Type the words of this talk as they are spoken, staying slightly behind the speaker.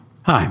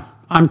Hi,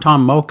 I'm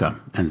Tom Mocha,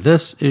 and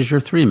this is your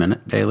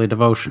 3-minute daily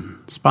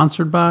devotion,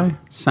 sponsored by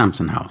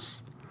Samson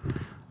House.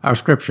 Our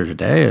scripture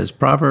today is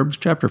Proverbs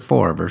chapter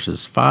 4,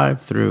 verses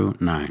 5 through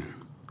 9.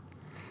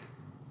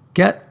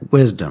 Get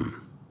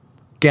wisdom,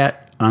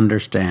 get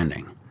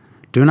understanding.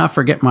 Do not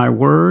forget my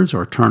words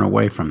or turn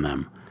away from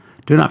them.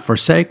 Do not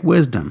forsake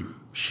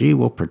wisdom. She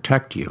will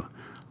protect you.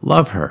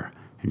 Love her,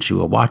 and she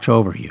will watch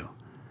over you.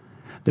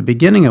 The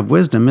beginning of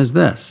wisdom is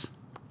this: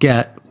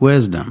 get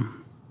wisdom.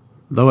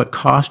 Though it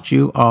cost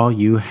you all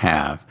you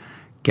have,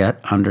 get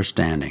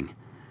understanding.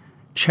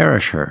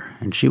 Cherish her,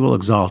 and she will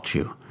exalt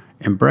you.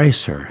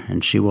 Embrace her,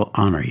 and she will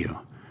honor you.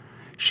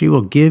 She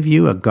will give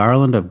you a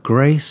garland of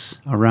grace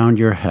around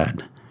your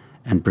head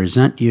and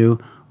present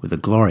you with a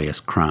glorious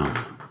crown.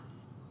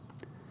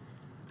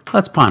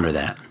 Let's ponder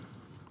that.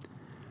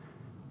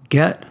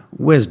 Get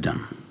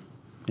wisdom.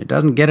 It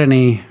doesn't get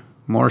any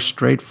more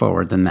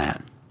straightforward than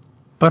that.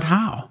 But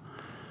how?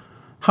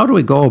 How do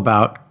we go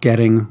about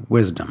getting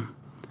wisdom?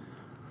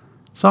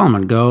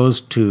 Solomon goes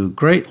to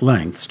great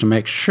lengths to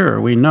make sure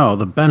we know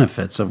the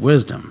benefits of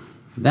wisdom.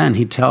 Then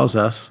he tells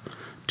us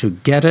to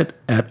get it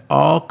at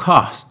all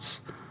costs,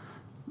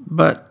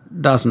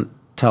 but doesn't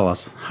tell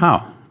us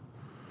how.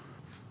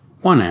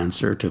 One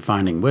answer to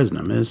finding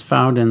wisdom is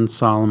found in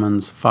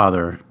Solomon's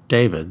father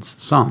David's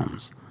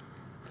Psalms.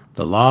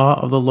 The law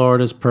of the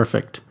Lord is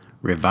perfect,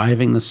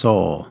 reviving the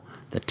soul.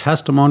 The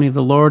testimony of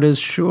the Lord is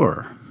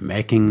sure,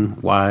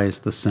 making wise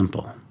the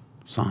simple.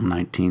 Psalm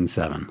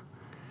 19:7.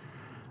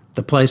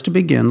 The place to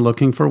begin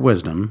looking for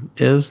wisdom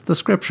is the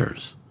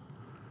Scriptures.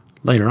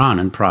 Later on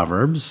in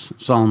Proverbs,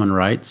 Solomon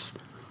writes,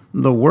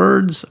 "The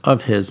words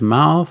of his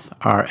mouth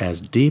are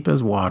as deep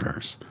as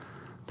waters.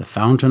 The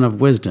fountain of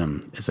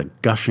wisdom is a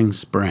gushing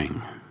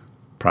spring."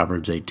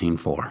 Proverbs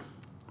 18:4.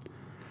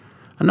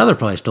 Another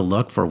place to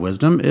look for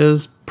wisdom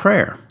is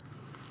prayer.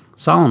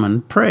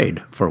 Solomon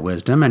prayed for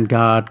wisdom, and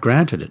God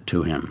granted it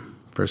to him.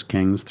 1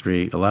 Kings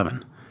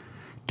 3:11.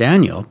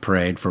 Daniel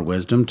prayed for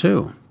wisdom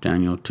too.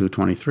 Daniel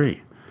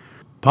 2:23.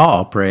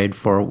 Paul prayed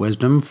for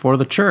wisdom for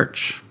the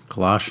church,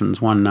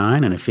 Colossians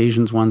 1:9 and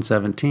Ephesians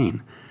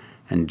 1:17.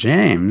 And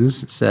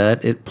James said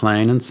it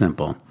plain and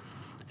simple: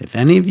 "If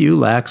any of you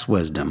lacks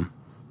wisdom,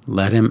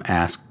 let him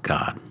ask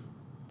God."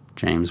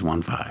 James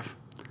 1:5.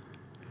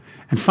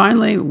 And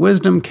finally,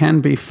 wisdom can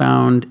be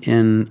found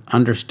in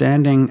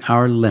understanding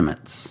our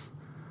limits.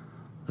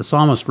 The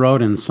psalmist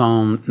wrote in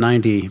Psalm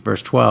 90,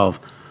 verse 12,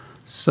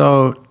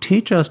 "So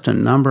teach us to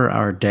number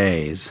our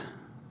days,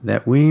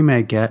 that we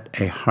may get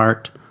a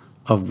heart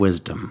of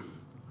wisdom."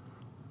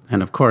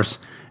 And of course,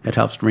 it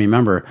helps to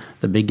remember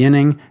the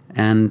beginning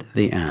and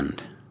the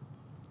end.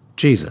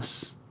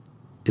 Jesus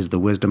is the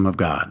wisdom of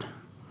God.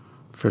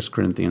 1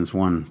 Corinthians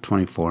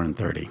 1:24 and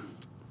 30.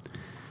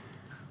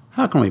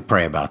 How can we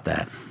pray about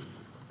that?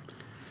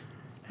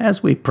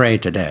 As we pray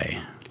today,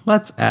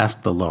 let's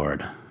ask the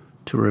Lord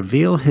to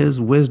reveal His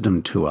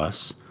wisdom to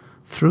us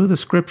through the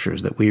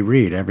Scriptures that we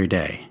read every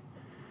day,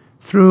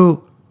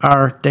 through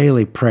our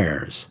daily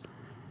prayers,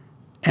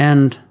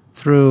 and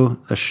through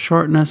the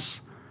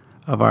shortness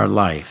of our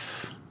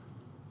life.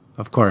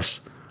 Of course,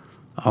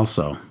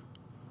 also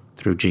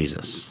through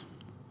Jesus.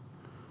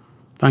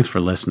 Thanks for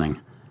listening,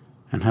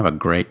 and have a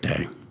great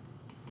day.